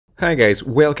Hi guys,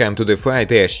 welcome to the Fight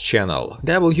Dash channel.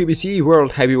 WBC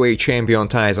World Heavyweight Champion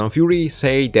Tyson Fury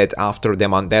said that after the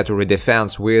mandatory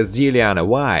defense with Dillian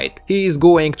White, he is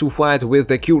going to fight with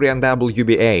the current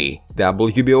WBA,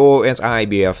 WBO and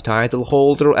IBF title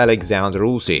holder Alexander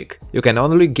Usyk. You can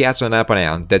only get an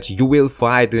opponent that you will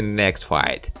fight in the next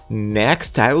fight.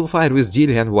 Next, I will fight with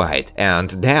Dillian White, and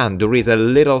then there is a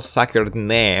little sucker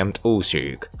named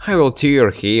Usyk. I will tear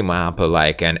him up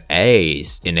like an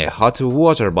ace in a hot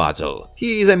water bottle.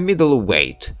 He is a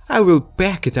middleweight. I will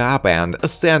pack it up and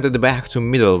send it back to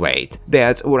middleweight.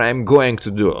 That's what I'm going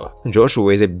to do.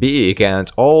 Joshua is a big and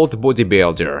old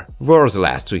bodybuilder,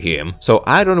 worthless to him, so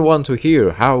I don't want to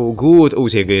hear how good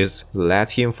Usyk is.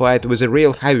 Let him fight with a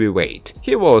real heavyweight.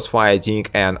 He was fighting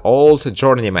an old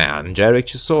journeyman, Dereck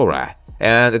Chisora,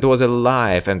 and it was a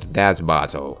life and death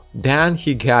battle. Then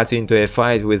he got into a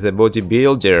fight with a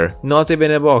bodybuilder, not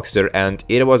even a boxer, and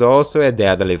it was also a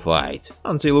deadly fight.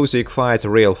 Until Usyk fights a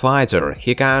real fighter,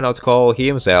 he cannot call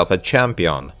himself a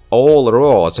champion. All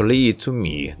roads lead to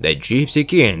me, the Gypsy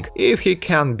King. If he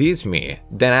can beat me,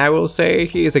 then I will say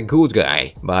he is a good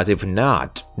guy, but if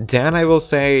not, then I will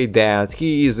say that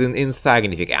he is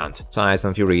insignificant,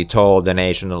 Tyson Fury told the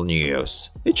national news.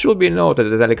 It should be noted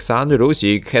that Alexander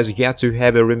Usyk has yet to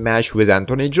have a rematch with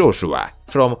Anthony Joshua,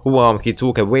 from whom he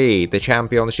took away the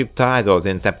championship titles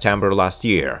in September last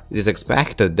year. It is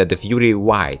expected that the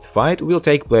Fury-White fight will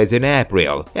take place in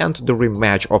April, and the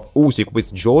rematch of Usyk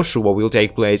with Joshua will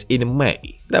take place in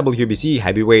May. WBC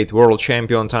Heavyweight World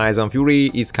Champion Tyson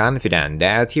Fury is confident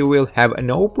that he will have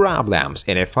no problems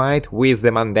in a fight with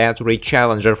the mandatory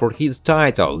challenger for his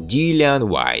title, Dillian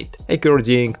White.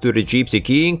 According to the Gypsy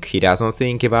King, he doesn't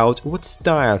think about what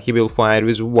style he will fight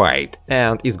with White,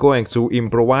 and is going to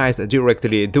improvise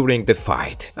directly during the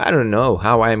fight. I don't know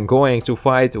how I'm going to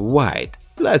fight White.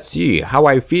 Let's see how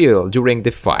I feel during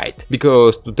the fight,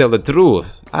 because to tell the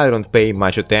truth, I don't pay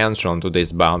much attention to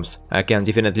these bumps. I can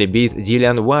definitely beat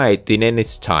Dillian White in any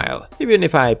style. Even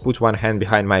if I put one hand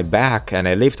behind my back and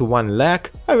I lift one leg,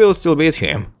 I will still beat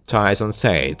him, Tyson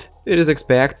said. It is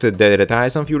expected that the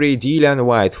Tyson Fury-Dillian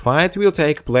White fight will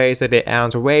take place at the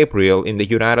end of April in the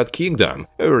United Kingdom.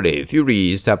 Early,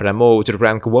 Fury's promoter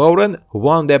Frank Warren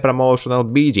won the promotional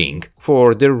bidding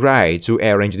for the right to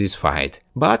arrange this fight,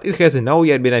 but it has not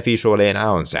yet been officially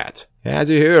announced.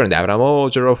 As you heard, the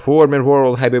promoter of former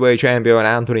World Heavyweight Champion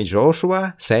Anthony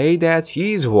Joshua say that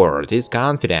his word is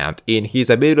confident in his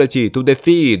ability to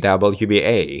defeat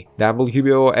WBA,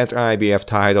 WBO and IBF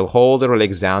title holder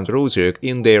Alexander Usyk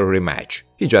in their rematch.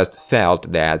 He just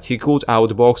felt that he could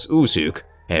outbox Usyk.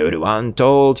 Everyone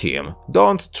told him,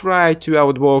 don't try to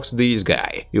outbox this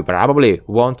guy, you probably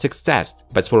won't succeed,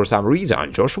 but for some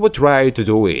reason Joshua tried to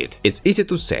do it. It's easy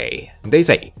to say. They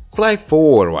say, fly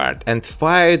forward and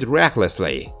fight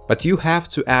recklessly, but you have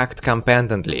to act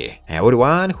competently.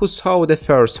 Everyone who saw the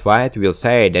first fight will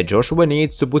say that Joshua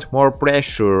needs to put more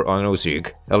pressure on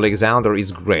Usyk. Alexander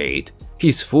is great.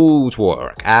 His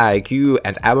footwork, IQ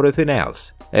and everything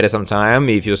else. At some time,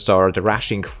 if you start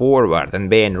rushing forward and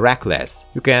being reckless,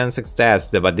 you can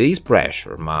succeed, but this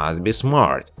pressure must be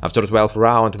smart. After 12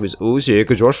 rounds with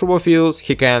Usyk, Joshua feels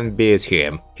he can beat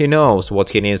him. He knows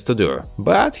what he needs to do,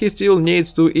 but he still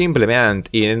needs to implement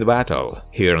in battle,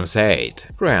 Hearn said.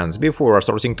 Friends, before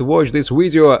starting to watch this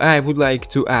video, I would like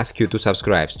to ask you to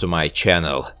subscribe to my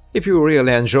channel. If you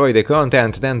really enjoy the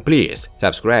content, then please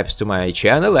subscribe to my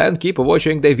channel and keep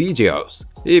watching the videos.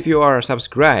 If you are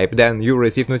subscribed, then you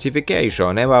receive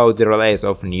notification about the release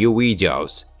of new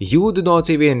videos. You do not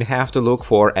even have to look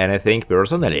for anything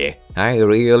personally. I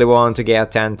really want to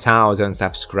get 10,000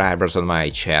 subscribers on my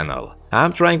channel.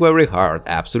 I'm trying very hard,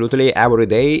 absolutely every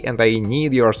day, and I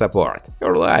need your support.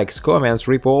 Your likes, comments,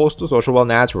 reposts to social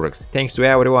networks. Thanks to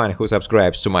everyone who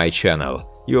subscribes to my channel.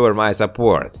 You are my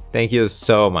support. Thank you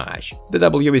so much. The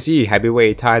WBC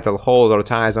heavyweight title holder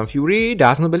Tyson Fury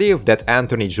doesn't believe that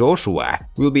Anthony Joshua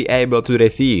will be able to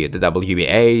defeat the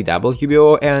WBA,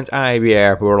 WBO and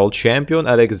IBF world champion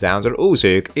Alexander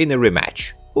Usyk in a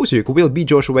rematch. Usyk will beat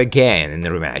Joshua again in a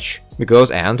rematch,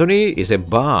 because Anthony is a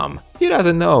bum. He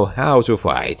doesn't know how to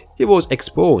fight. He was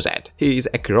exposed. He is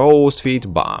a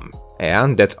CrossFit bum.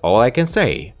 And that's all I can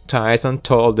say, Tyson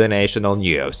told the national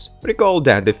news. Recall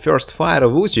that the first fight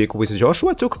of Usyk with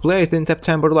Joshua took place in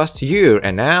September last year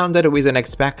and ended with an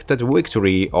expected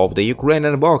victory of the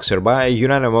Ukrainian boxer by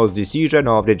unanimous decision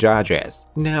of the judges.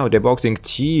 Now the boxing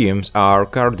teams are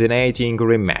coordinating a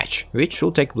rematch, which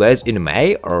should take place in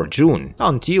May or June.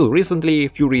 Until recently,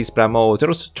 Fury's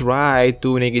promoters tried tried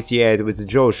to negotiate with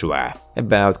Joshua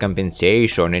about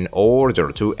compensation in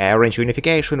order to arrange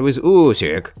unification with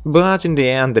Usyk, but in the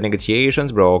end the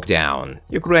negotiations broke down.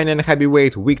 Ukrainian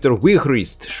heavyweight Viktor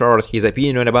Wichrist shared his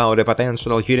opinion about a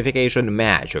potential unification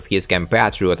match of his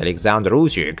compatriot Alexander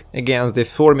Usyk against the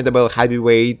formidable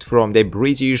heavyweight from the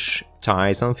British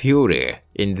Tyson Fury.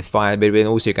 In the fight between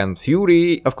Usyk and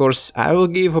Fury, of course, I will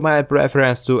give my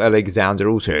preference to Alexander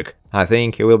Usyk. I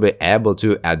think he will be able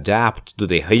to adapt to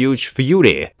the huge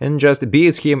Fury and just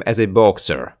beat him as a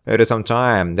boxer. At some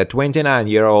time, the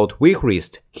 29-year-old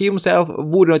Wichrist himself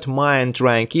would not mind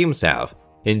trying himself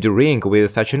in the ring with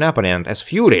such an opponent as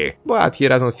Fury, but he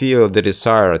doesn't feel the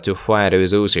desire to fight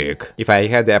with Usyk. If I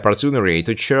had the opportunity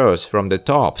to choose from the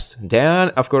tops, then,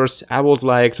 of course, I would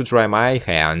like to try my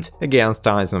hand against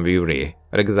Tyson Fury.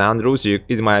 Alexander Usyk,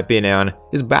 in my opinion,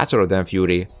 is better than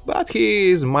Fury, but he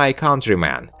is my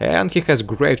countryman, and he has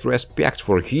great respect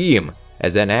for him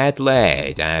as an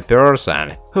athlete and a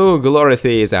person who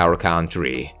glorifies our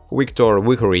country. Viktor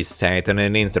Wichrist said in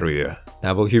an interview.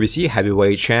 WBC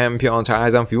heavyweight champion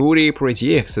Tyson Fury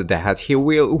predicts that he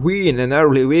will win an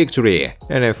early victory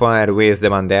in a fight with the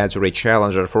mandatory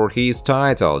challenger for his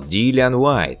title, Dillian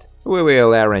White. We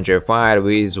will arrange a fight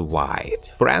with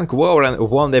White. Frank Warren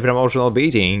won the promotional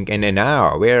beating, and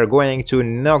now we're going to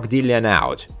knock Dillian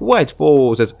out. White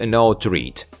poses no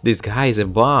threat. This guy is a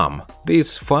bum.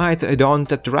 These fights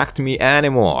don't attract me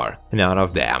anymore. None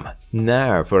of them.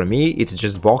 Now, for me, it's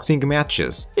just boxing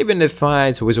matches. Even the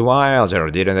fight with Wilder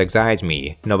didn't excite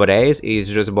me. Nowadays, it's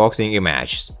just boxing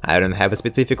matches. I don't have a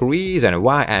specific reason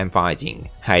why I'm fighting.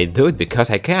 I do it because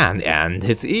I can, and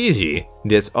it's easy.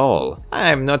 That's all.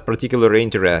 I'm not particularly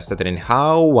interested in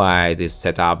how White is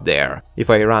set up there. If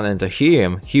I run into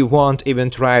him, he won't even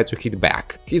try to hit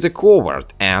back. He's a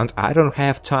coward, and I don't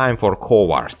have time for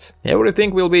cowards.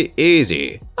 Everything will be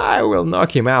easy. I will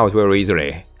knock him out very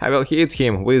easily. I will hit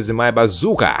him with my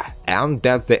bazooka, and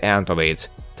that's the end of it,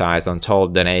 Tyson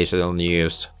told the National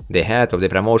News. The head of the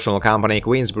promotional company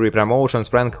Queensberry Promotions,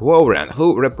 Frank Warren,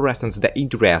 who represents the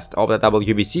interest of the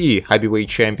WBC heavyweight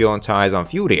champion Tyson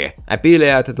Fury,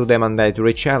 appealed to the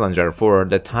mandatory challenger for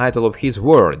the title of his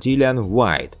war, Dillian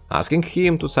White, asking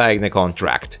him to sign a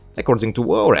contract. According to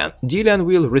Warren, Dillian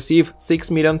will receive £6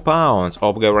 million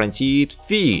of guaranteed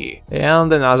fee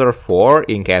and another 4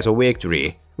 in case of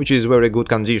victory, which is very good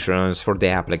conditions for the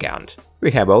applicant.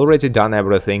 We have already done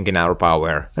everything in our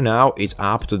power, now it's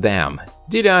up to them.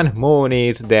 Dillian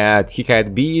moaned that he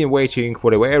had been waiting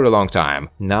for a very long time.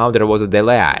 Now there was a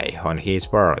delay on his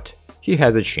part. He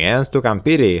has a chance to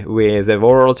compete with the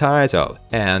world title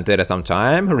and at some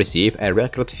time receive a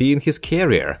record fee in his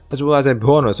career, as well as a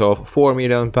bonus of £4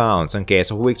 million in case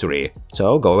of victory.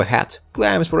 So go ahead.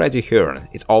 Claims for Eddie Hearn,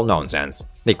 it's all nonsense.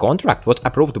 The contract was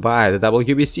approved by the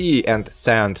WBC and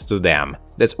sent to them.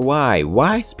 That's why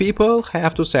wise people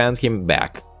have to send him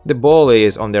back. The ball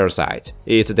is on their side.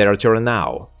 It's their turn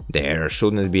now. There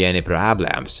shouldn't be any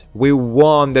problems. We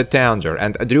won the tender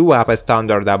and drew up a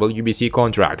standard WBC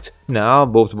contract. Now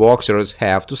both boxers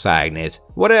have to sign it.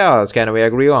 What else can we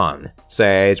agree on?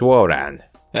 Says Warren.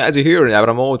 Eddie Hearn, a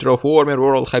promoter of former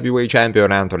world heavyweight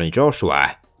champion Anthony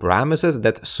Joshua, promises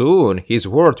that soon his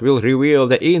word will reveal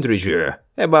the interview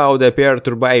about the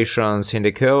perturbations in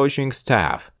the coaching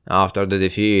staff after the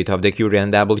defeat of the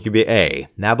current WBA,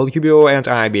 WBO and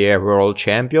IBF world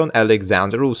champion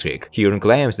Alexander Usyk. Hearn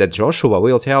claims that Joshua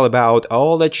will tell about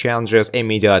all the changes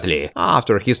immediately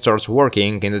after he starts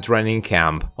working in the training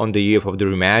camp on the eve of the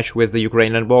rematch with the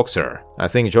Ukrainian boxer. I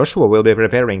think Joshua will be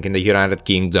preparing in the United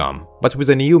Kingdom, but with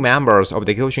the new members of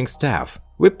the coaching staff.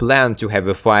 We plan to have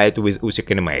a fight with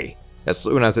Usyk in May. As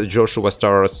soon as Joshua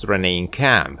starts training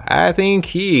camp, I think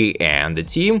he and the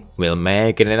team will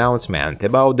make an announcement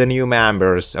about the new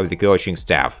members of the coaching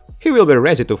staff. He will be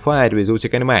ready to fight with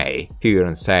Usyk in May,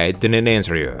 Hearn said in an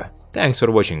interview. Thanks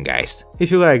for watching, guys.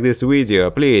 If you like this video,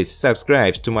 please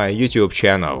subscribe to my YouTube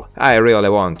channel. I really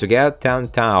want to get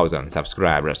 10,000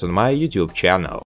 subscribers on my YouTube channel.